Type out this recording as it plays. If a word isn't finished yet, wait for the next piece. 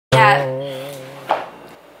Yeah.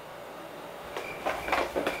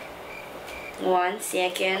 One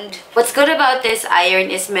second. What's good about this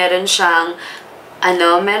iron is meron siyang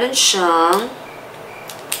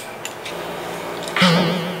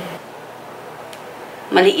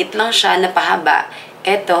maliit lang siya na pahaba.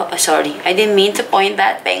 Eto, sorry. I didn't mean to point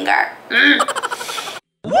that finger.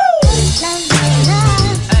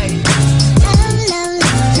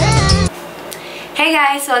 Hey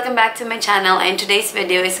guys, welcome back to my channel, and today's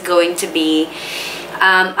video is going to be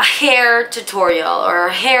a hair tutorial or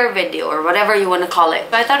a hair video or whatever you want to call it.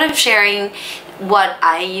 So I thought of sharing what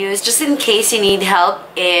I use just in case you need help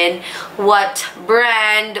in what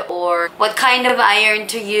brand or what kind of iron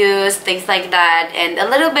to use, things like that, and a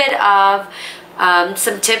little bit of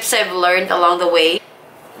some tips I've learned along the way.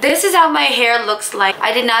 This is how my hair looks like.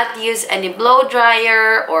 I did not use any blow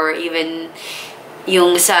dryer or even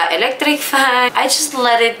yung sa electric fan. I just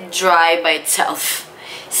let it dry by itself.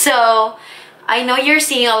 So, I know you're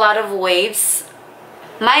seeing a lot of waves.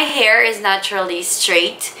 My hair is naturally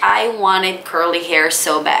straight. I wanted curly hair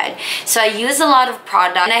so bad. So I used a lot of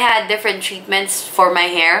product, and I had different treatments for my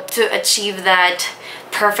hair to achieve that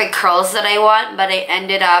perfect curls that I want, but I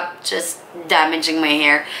ended up just damaging my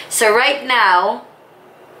hair. So right now,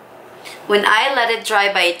 when I let it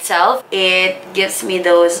dry by itself, it gives me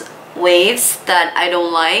those waves that I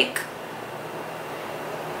don't like,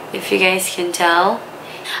 if you guys can tell.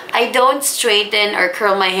 I don't straighten or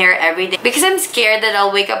curl my hair every day because I'm scared that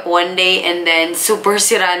I'll wake up one day and then super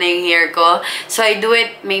sira na yung hair ko. So I do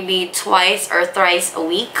it maybe twice or thrice a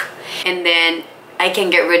week, and then I can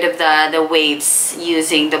get rid of the waves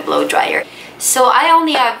using the blow dryer. So I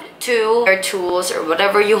only have two hair tools or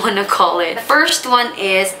whatever you want to call it. The first one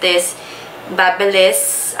is this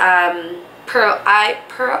Babyliss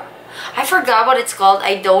I forgot what it's called.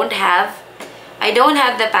 I don't have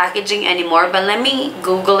the packaging anymore, but let me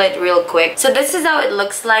Google it real quick. So this is how it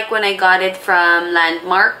looks like when I got it from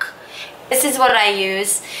Landmark. This is what I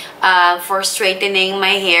use for straightening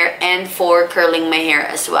my hair and for curling my hair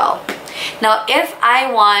as well. Now, if I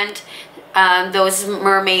want those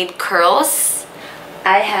mermaid curls,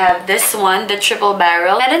 I have this one, the triple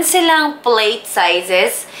barrel. Meron silang plate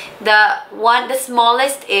sizes. The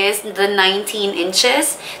smallest is the 19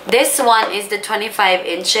 inches. This one is the 25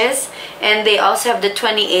 inches. And they also have the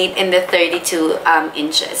 28 and the 32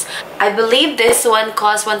 inches. I believe this one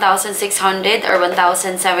costs 1,600 or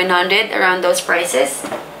 1,700, around those prices.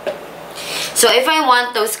 So if I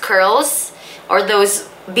want those curls or those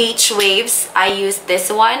beach waves, I use this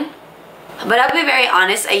one. But I'll be very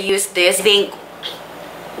honest, I use this, I think,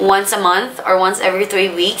 once a month or once every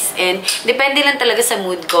 3 weeks, and depende lang talaga sa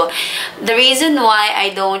mood ko. The reason why I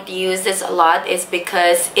don't use this a lot is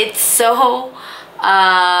because it's so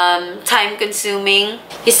time consuming.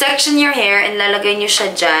 You section your hair and lalagay nyo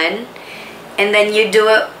siya dyan, and then you do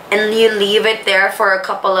it and you leave it there for a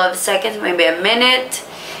couple of seconds, maybe a minute,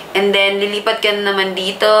 and then lilipat ka na naman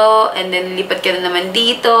dito, and then lilipat ka na naman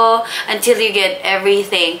dito until you get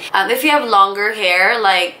everything. If you have longer hair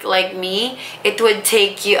like me, it would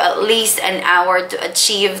take you at least an hour to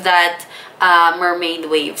achieve that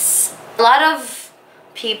mermaid waves. A lot of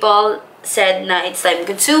people said na it's time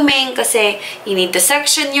consuming kasi you need to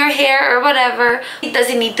section your hair or whatever. It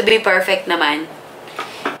doesn't need to be perfect naman.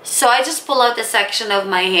 So I just pull out a section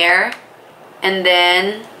of my hair and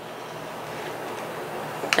then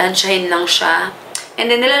lansyahin lang siya. And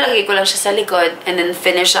then nilalagay ko lang siya sa likod and then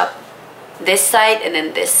finish up this side and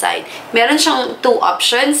then this side. Meron siyang two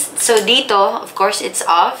options. So dito, of course, it's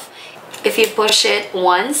off. If you push it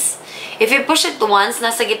once,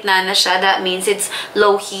 nasa gitna na siya, that means it's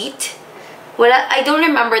low heat. I don't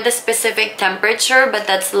remember the specific temperature, but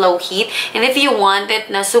that's low heat. And if you want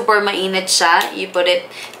it na super mainit siya, you put it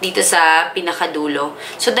dito sa pinakadulo.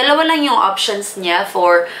 So dalawa lang yung options niya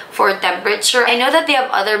for temperature. I know that they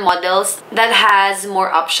have other models that has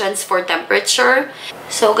more options for temperature.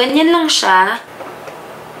 So ganyan lang siya.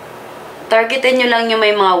 Targetin nyo lang yung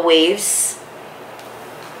may mga waves.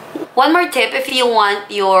 One more tip, if you want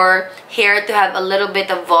your hair to have a little bit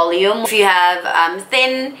of volume, if you have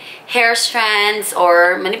thin hair strands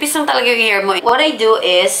or manipis lang talaga yung hair mo, what I do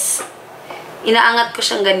is, inaangat ko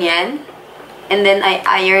siyang ganyan, and then I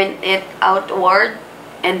iron it outward,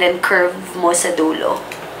 and then curve mo sa dulo.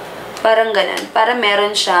 Parang ganun. Para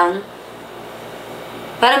meron siyang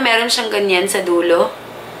ganyan sa dulo.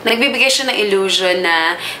 Nagbibigay siya ng illusion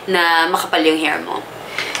na makapal yung hair mo.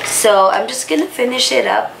 So, I'm just gonna finish it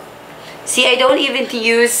up. See, I don't even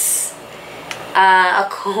use a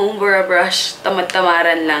comb or a brush.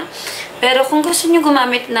 Tamad-tamaran lang. Pero kung gusto nyo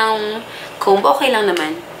gumamit ng comb, okay lang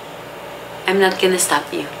naman. I'm not gonna stop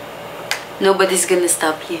you. Nobody's gonna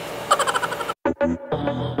stop you.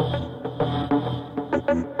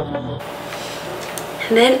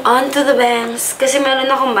 And then, on to the bangs. Kasi meron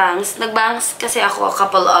akong bangs. Nag-bangs kasi ako a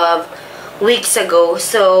couple of weeks ago.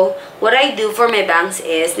 So, what I do for my bangs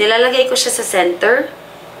is, nilalagay ko siya sa center.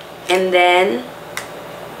 And then,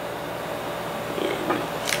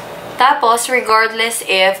 tapos, regardless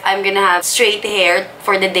if I'm gonna have straight hair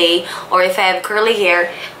for the day or if I have curly hair,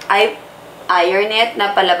 I iron it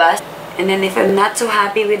na palabas. And then, if I'm not so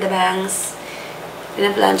happy with the bangs,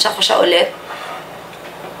 pinaplansya ko siya ulit.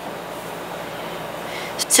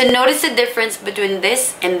 So, notice the difference between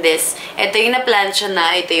this and this. Ito yung na-plansya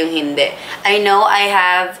na, ito yung hindi. I know I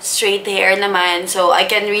have straight hair naman, so I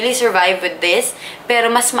can really survive with this. Pero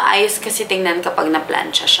mas maayos kasi tingnan kapag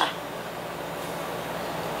na-plansya siya.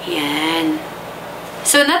 Yan.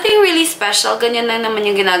 So, nothing really special. Ganyan lang naman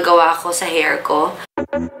yung ginagawa ko sa hair ko.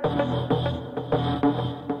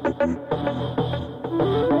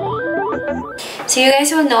 So, you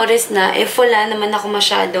guys will notice na if wala naman ako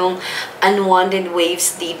masyadong unwanted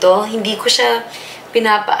waves dito, hindi ko siya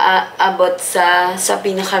pinapaabot sa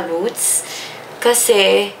pinaka-roots.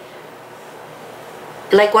 Kasi,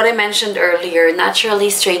 like what I mentioned earlier,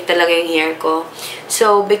 naturally straight talaga yung hair ko.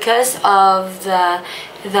 So, because of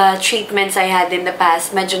the treatments I had in the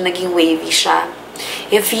past, medyo naging wavy siya.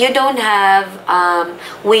 If you don't have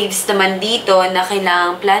waves naman dito na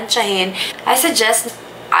kailangang plansyahin, I suggest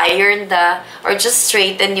iron or just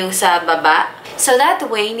straighten yung sa baba. So that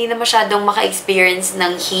way, hindi na masyadong maka-experience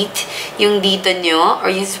ng heat yung dito nyo or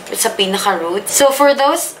yung sa pinaka-root. So for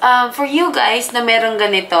those, for you guys na merong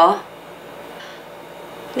ganito,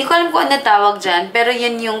 hindi ko alam kung ano tawag dyan, pero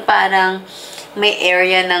yun yung parang may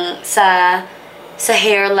area ng sa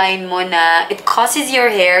hairline mo na it causes your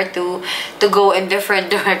hair to go in different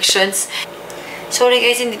directions. Sorry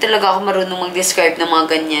guys, hindi talaga ako marunong mag-describe ng mga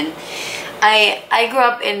ganyan. I grew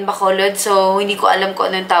up in Bacolod, so hindi ko alam kung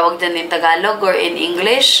anong tawag dyan in Tagalog or in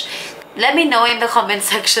English. Let me know in the comment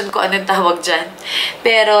section kung anong tawag dyan.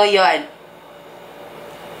 Pero, yon.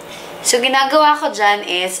 So, ginagawa ko dyan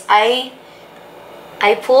is, I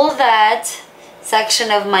pull that section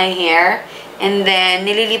of my hair, and then,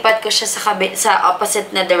 nililipat ko siya sa opposite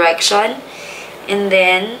na direction. And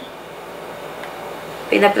then,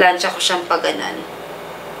 pinaplansya ko siyang paganan.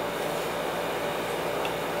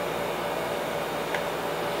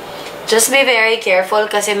 Just be very careful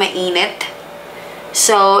kasi mainit.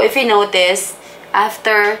 So, if you notice,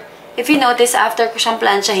 after ko siyang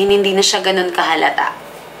plansyahin, hindi na siya ganun kahalata.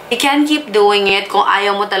 You can keep doing it kung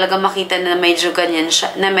ayaw mo talaga makita na medyo ganyan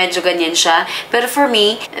siya. Pero for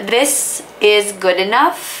me, this is good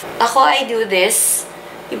enough. Ako, I do this.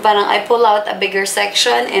 Yung parang I pull out a bigger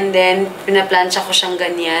section and then pinaplansya ko siyang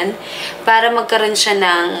ganyan para magkaroon siya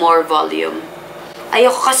ng more volume.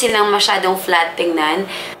 Ayoko kasi lang masyadong flat tingnan.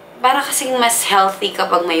 Para kasing mas healthy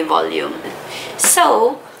kapag may volume.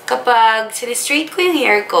 So, kapag sini-straight ko yung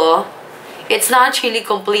hair ko, it's not really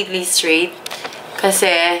completely straight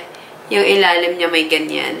kasi yung ilalim niya may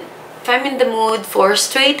ganyan. If I'm in the mood for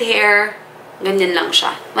straight hair, ganyan lang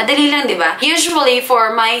siya. Madali lang, di ba? Usually,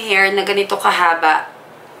 for my hair na ganito kahaba,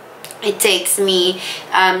 it takes me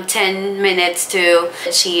 10 minutes to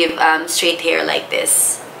achieve straight hair like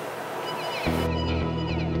this.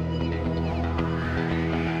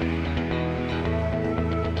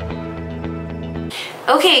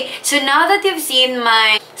 Okay, so now that you've seen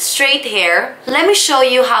my straight hair, let me show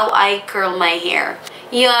you how I curl my hair.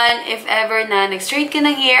 Yan, if ever na nag-straight ka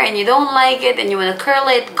ng hair and you don't like it and you wanna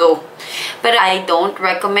curl it, go. But I don't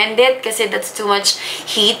recommend it kasi that's too much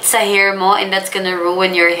heat sa hair mo and that's gonna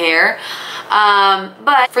ruin your hair.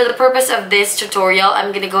 But for the purpose of this tutorial,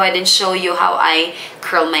 I'm gonna go ahead and show you how I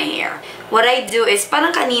curl my hair. What I do is,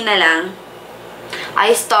 parang kanina lang,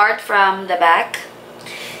 I start from the back.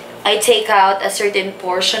 I take out a certain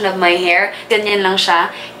portion of my hair. Ganyan lang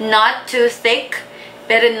siya. Not too thick,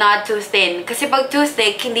 pero not too thin. Kasi pag too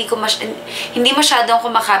thick, hindi masyadong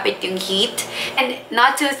kumakapit yung heat. And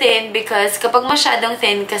not too thin because kapag masyadong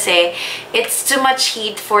thin kasi, it's too much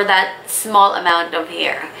heat for that small amount of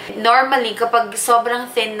hair. Normally, kapag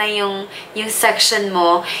sobrang thin na yung section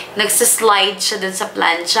mo, nagsaslide siya dun sa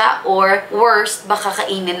plancha or worse, baka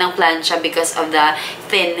kainin ng plancha because of the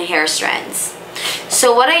thin hair strands.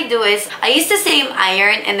 So what I do is, I use the same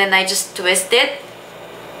iron and then I just twist it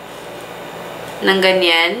ng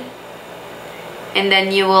ganyan. And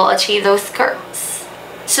then you will achieve those curls.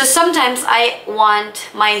 So sometimes I want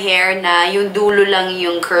my hair na yung dulo lang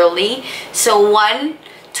yung curly. So one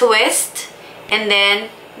twist and then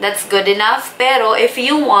that's good enough. Pero if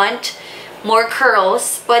you want more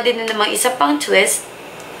curls, pwede na namang isa pang twist.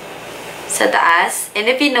 sa taas. And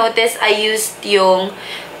if you notice, I used yung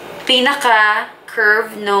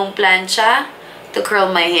pinaka-curve nung plancha to curl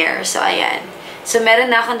my hair. So, ayan. So,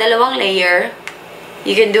 meron na akong dalawang layer.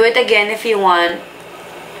 You can do it again if you want.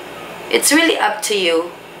 It's really up to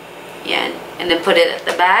you. Yan. And then put it at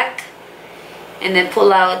the back. And then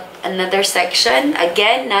pull out another section.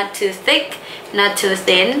 Again, not too thick, not too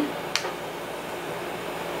thin.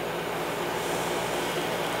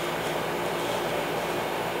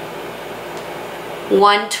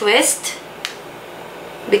 One twist.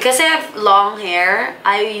 Because I have long hair,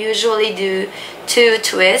 I usually do 2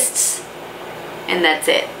 twists. And that's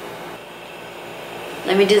it.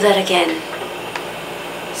 Let me do that again.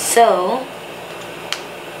 So,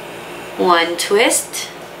 1 twist.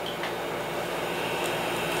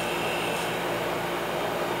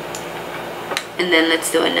 And then let's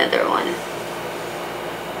do another one.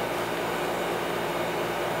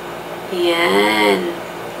 Yan.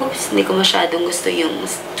 Oops, hindi ko masyadong gusto yung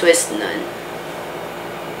twist nun.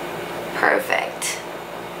 Perfect.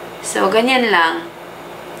 So, ganyan lang.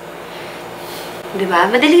 Diba?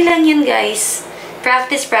 Madali lang yun, guys.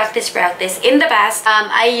 Practice, practice, practice. In the past,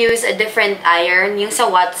 I use a different iron. Yung sa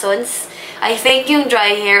Watson's. I think yung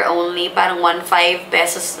dry hair only, parang 1,500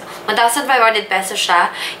 pesos. 1,500 pesos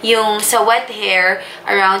siya. Yung sa wet hair,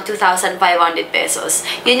 around 2,500 pesos.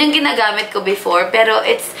 Yun yung ginagamit ko before. Pero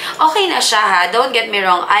it's okay na siya, ha? Don't get me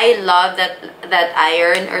wrong. I love that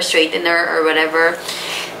iron or straightener or whatever.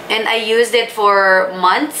 And I used it for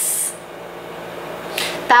months.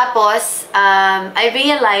 Tapos, I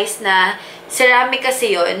realized na ceramic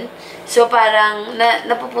kasi yun. So, parang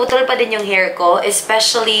napuputol pa din yung hair ko.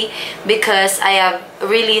 Especially because I have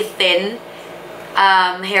really thin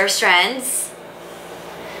hair strands.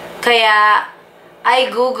 Kaya,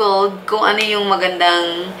 I googled kung ano yung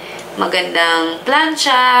magandang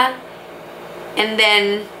plancha. And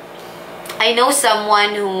then, I know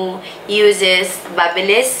someone who uses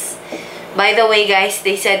Babyliss. By the way, guys,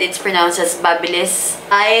 they said it's pronounced as Babyliss.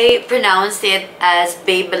 I pronounced it as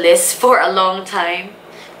Babyliss for a long time.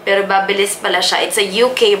 Pero Babyliss pala siya. It's a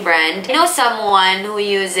UK brand. I know someone who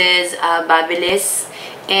uses Babyliss.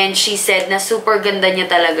 And she said na super ganda niya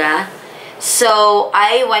talaga. So,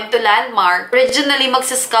 I went to Landmark. Originally,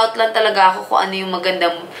 magsa-scout lang talaga ako kung ano yung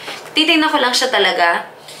magandang... Titingnan ko lang siya talaga.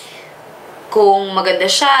 Kung maganda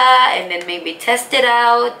siya. And then maybe test it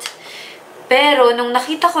out. Pero, nung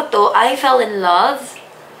nakita ko to, I fell in love.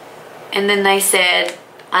 And then I said,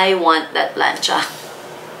 I want that plancha.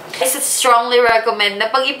 I strongly recommend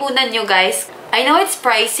na pag-ipunan nyo, guys. I know it's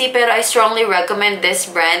pricey, pero I strongly recommend this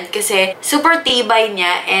brand kasi super tibay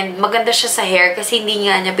niya and maganda siya sa hair kasi hindi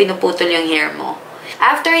nga niya pinuputol yung hair mo.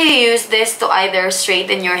 After you use this to either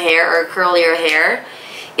straighten your hair or curl your hair,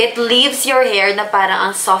 it leaves your hair na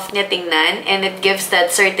parang ang soft niya tingnan and it gives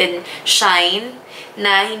that certain shine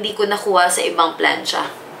na hindi ko nakuha sa ibang plancha.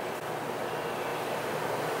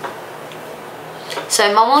 So,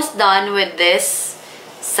 I'm almost done with this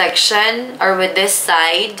section or with this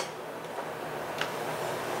side.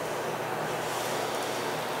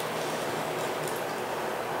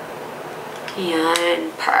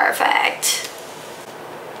 Yan. Perfect.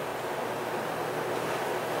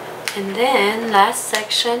 And then, last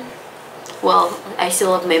section. Well, I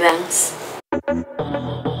still have my bangs.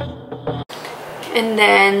 And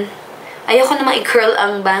then, ayoko namang i-curl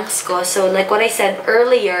ang bangs ko. So, like what I said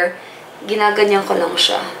earlier, ginaganyan ko lang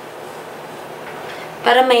siya.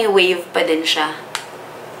 Para may wave pa din siya.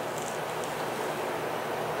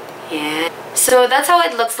 Yeah. So, that's how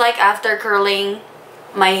it looks like after curling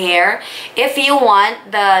my hair. If you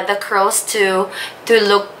want the curls to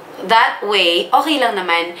look that way, okay lang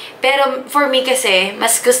naman. Pero for me kasi,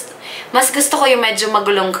 mas gusto ko yung medyo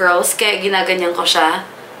magulong curls, kaya ginaganyan ko siya.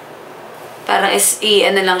 Parang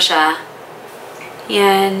ano lang siya.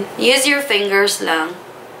 Yan. Use your fingers lang.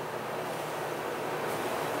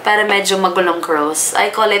 Para medyo magulong curls.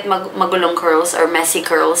 I call it magulong curls or messy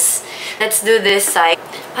curls. Let's do this side.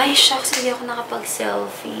 Ay, shucks, hindi ako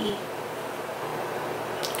nakapag-selfie.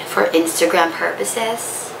 For Instagram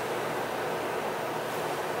purposes.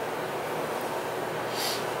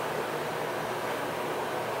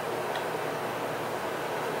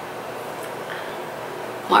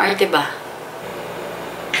 Maarte ba?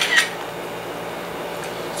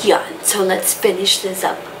 Yan. So, let's finish this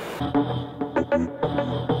up.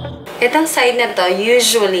 Itong side na to,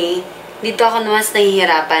 usually, dito ako naman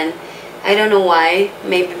nahihirapan. I don't know why.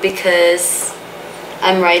 Maybe because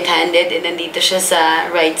I'm right-handed and nandito siya sa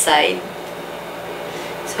right side.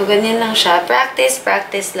 So, ganyan lang siya. Practice,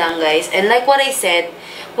 practice lang, guys. And like what I said,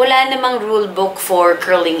 wala namang rule book for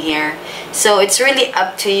curling hair. So, it's really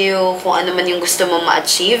up to you kung ano man yung gusto mo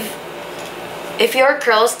ma-achieve. If your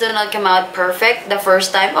curls do not come out perfect the first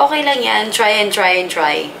time, okay lang yan. Try and try and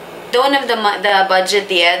try. Don't have the budget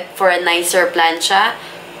yet for a nicer plancha,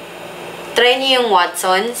 try nyo yung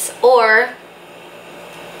Watsons or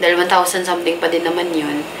dahil 1,000 something pa din naman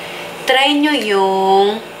yun. Try nyo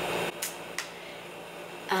yung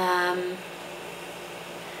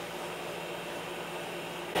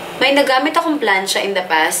may nagamit akong plancha in the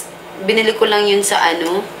past. Binili ko lang yun sa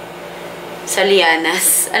sa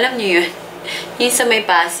Lianas. Alam nyo yun? Yung sa may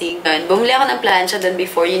Pasig. Bumili ako ng plancha doon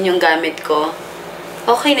before. Yun yung gamit ko.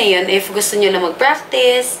 Okay na yun. If gusto nyo na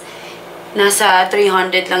mag-practice, nasa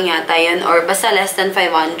 300 lang yata yun. Or basta less than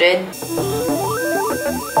 500.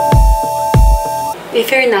 If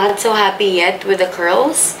you're not so happy yet with the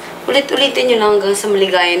curls, ulit-ulitin nyo lang hanggang sa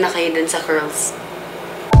maligaya na kayo dun sa curls.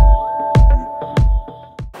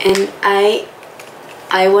 And I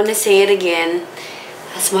wanna say it again.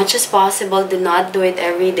 As much as possible, do not do it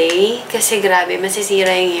every day. Kasi grabe,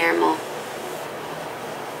 masisira yung hair mo.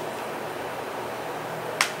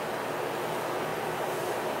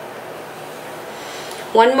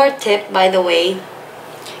 One more tip, by the way.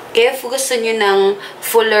 If gusto nyo ng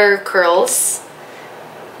fuller curls,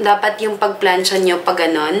 dapat yung pagplansya nyo pag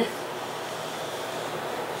ganon.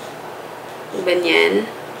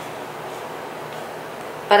 Ganyan.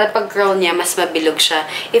 Para pag curl niya, mas mabilog siya.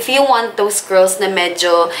 If you want those curls na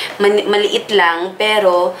medyo maliit lang,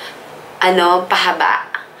 pero, pahaba.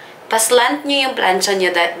 Paslant nyo yung plansya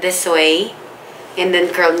nyo this way, and then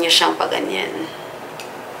curl nyo siyang pag ganyan.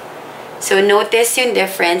 So, notice yung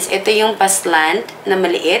difference. Ito yung paslant na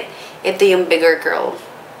maliit. Ito yung bigger curl.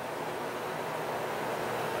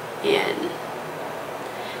 Yan.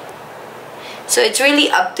 So, it's really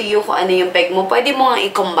up to you kung ano yung peg mo. Pwede mo nga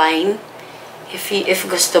i-combine if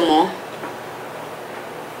gusto mo.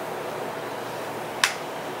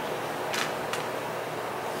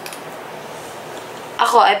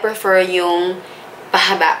 Ako, I prefer yung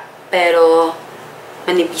pahaba, pero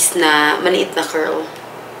manipis na, maliit na curl.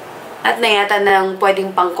 At na yata ng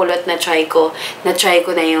pwedeng pangkulot na try ko. Na-try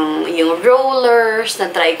ko na yung rollers,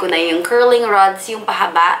 na-try ko na yung curling rods, yung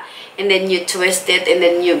pahaba. And then you twist it, and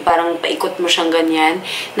then you parang paikot mo siyang ganyan.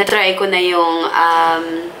 Na-try ko na yung,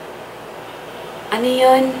 ano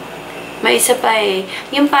yun? May isa pa eh.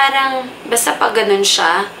 Yung parang, basta pag ganun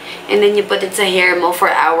siya, and then you put it sa hair mo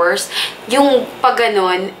for hours. Yung pag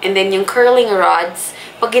ganun, and then yung curling rods,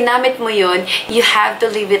 pag ginamit mo yun, you have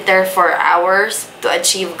to leave it there for hours to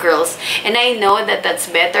achieve curls. And I know that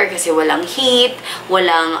that's better kasi walang heat,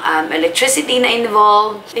 walang electricity na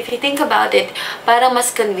involved. If you think about it, parang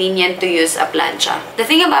mas convenient to use a plancha. The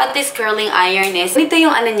thing about this curling iron is, ganito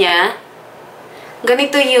yung niya,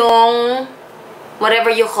 ganito yung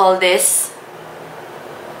whatever you call this.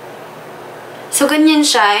 So, ganyan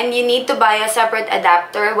siya, and you need to buy a separate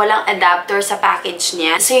adapter. Walang adapter sa package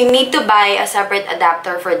niya. So, you need to buy a separate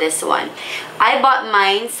adapter for this one. I bought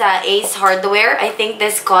mine sa Ace Hardware. I think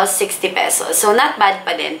this cost 60 pesos. So, not bad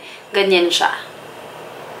pa din. Ganyan siya.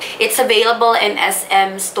 It's available in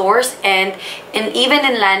SM stores and even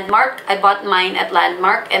in Landmark. I bought mine at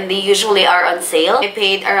Landmark and they usually are on sale. I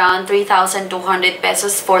paid around 3,200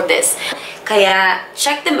 pesos for this. Kaya,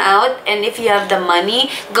 check them out, and if you have the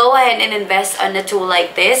money, go ahead and invest on a tool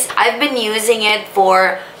like this. I've been using it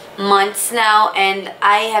for months now, and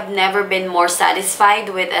I have never been more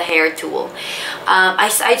satisfied with a hair tool.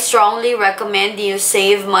 I strongly recommend you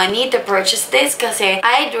save money to purchase this kasi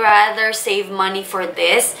I'd rather save money for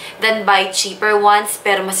this than buy cheaper ones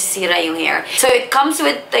pero masisira yung hair. So, it comes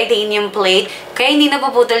with titanium plate, kaya hindi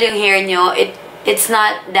napuputol yung hair nyo. It's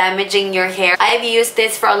not damaging your hair. I've used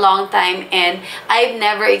this for a long time and I've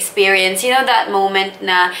never experienced, you know that moment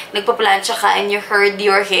na nagpa-plancha ka and you heard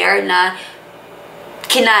your hair na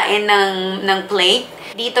kinain ng plate?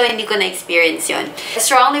 Dito, hindi ko na-experience yun. I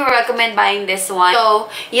strongly recommend buying this one. So,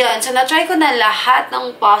 yun. So, na-try ko na lahat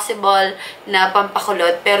ng possible na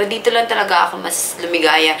pampakulot pero dito lang talaga ako mas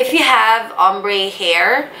lumigaya. If you have ombre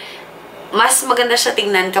hair, mas maganda siya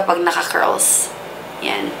tingnan kapag naka-curls.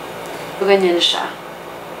 Yan. Ganyan siya.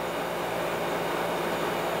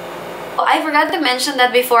 I forgot to mention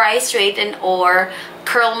that before I straighten or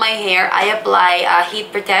curl my hair, I apply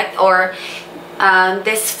Heat Protect or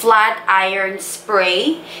this flat iron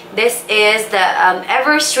spray. This is the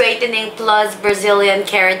Ever Straightening Plus Brazilian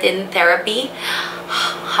Keratin Therapy.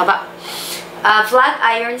 Haba. Flat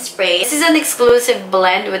iron spray. This is an exclusive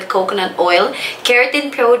blend with coconut oil,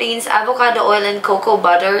 keratin proteins, avocado oil, and cocoa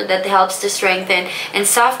butter that helps to strengthen and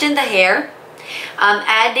soften the hair,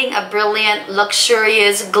 adding a brilliant,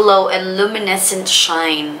 luxurious glow and luminescent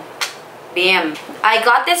shine. Bam! I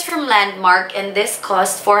got this from Landmark and this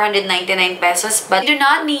cost 499 pesos, but you do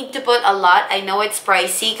not need to put a lot. I know it's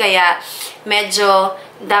pricey, kaya medyo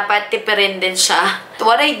dapat tipirin din siya.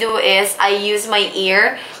 What I do is, I use my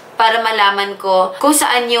ear para malaman ko kung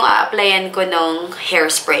saan yung a-applyan ko ng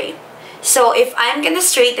hairspray. So, if I'm gonna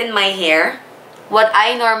straighten my hair, what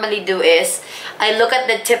I normally do is, I look at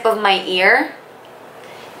the tip of my ear,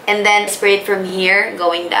 and then spray it from here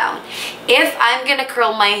going down. If I'm gonna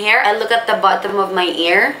curl my hair, I look at the bottom of my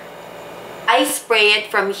ear. I spray it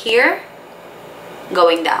from here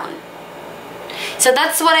going down. So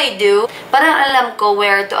that's what I do. Parang alam ko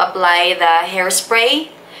where to apply the hairspray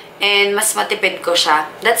and mas matipid ko siya.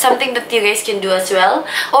 That's something that you guys can do as well.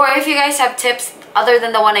 Or if you guys have tips other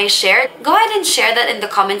than the one I shared, go ahead and share that in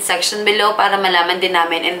the comment section below para malaman din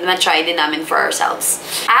namin and matry din namin for ourselves.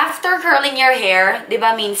 After curling your hair, di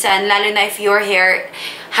ba minsan, lalo na if your hair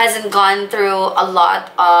hasn't gone through a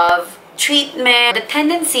lot of treatment, the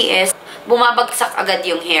tendency is bumabagsak agad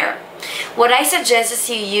yung hair. What I suggest is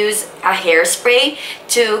you use a hairspray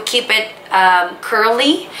to keep it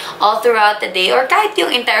curly all throughout the day or kahit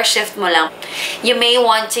yung entire shift mo lang. You may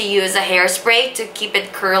want to use a hairspray to keep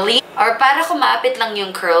it curly or para kumapit lang yung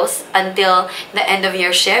curls until the end of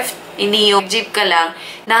your shift. Hindi yung jeep ka lang,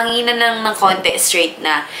 nangina lang ng konti, straight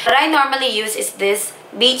na. What I normally use is this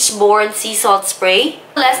Beachborn Sea Salt Spray.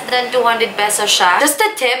 Less than 200 pesos siya. Just a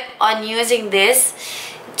tip on using this,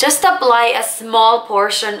 just apply a small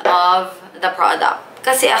portion of the product.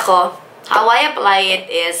 Kasi ako, how I apply it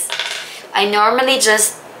is, I normally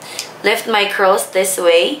just lift my curls this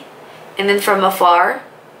way, and then from afar,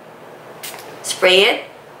 spray it.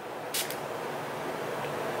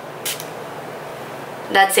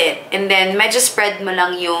 That's it. And then, medyo spread mo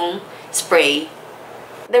lang yung spray.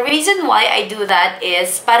 The reason why I do that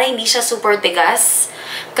is para hindi siya super tigas.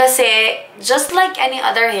 Kasi, just like any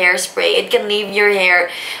other hairspray, it can leave your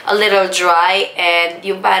hair a little dry and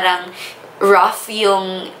yung parang rough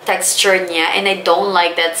yung texture niya. And I don't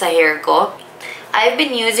like that sa hair ko. I've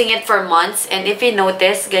been using it for months and if you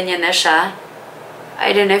notice, ganyan na siya.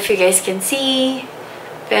 I don't know if you guys can see.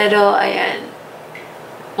 Pero, ayan.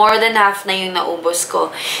 More than half na yung naubos ko.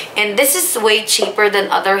 And this is way cheaper than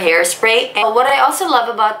other hairspray. And what I also love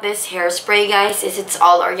about this hairspray, guys, is it's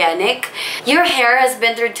all organic. Your hair has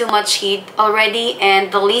been through too much heat already,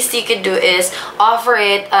 and the least you could do is offer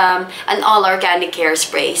it an all-organic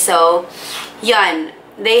hairspray. So, yan.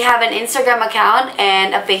 They have an Instagram account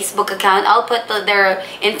and a Facebook account. I'll put their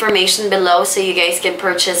information below so you guys can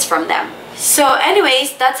purchase from them. So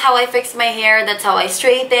anyways, that's how I fix my hair. That's how I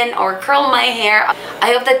straighten or curl my hair.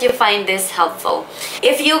 I hope that you find this helpful.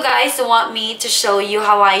 If you guys want me to show you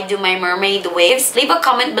how I do my mermaid waves, leave a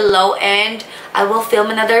comment below and I will film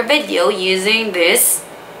another video using this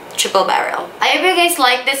triple barrel. I hope you guys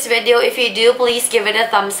like this video. If you do, please give it a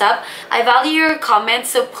thumbs up. I value your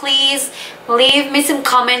comments, so please leave me some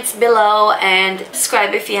comments below and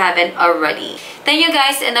subscribe if you haven't already. Thank you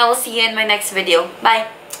guys, and I will see you in my next video. Bye!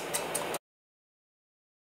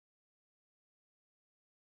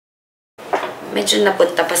 Medyo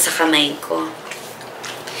napunta pa sa kamay ko.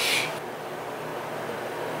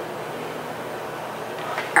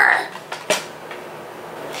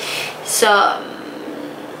 So,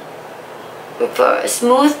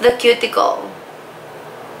 smooth the cuticle.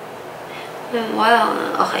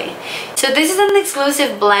 Wow, okay. So this is an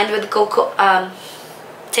exclusive blend with Coco,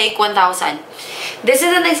 Take 1000. This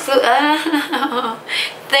is an exclusive,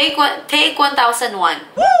 Take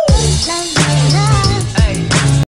 1001.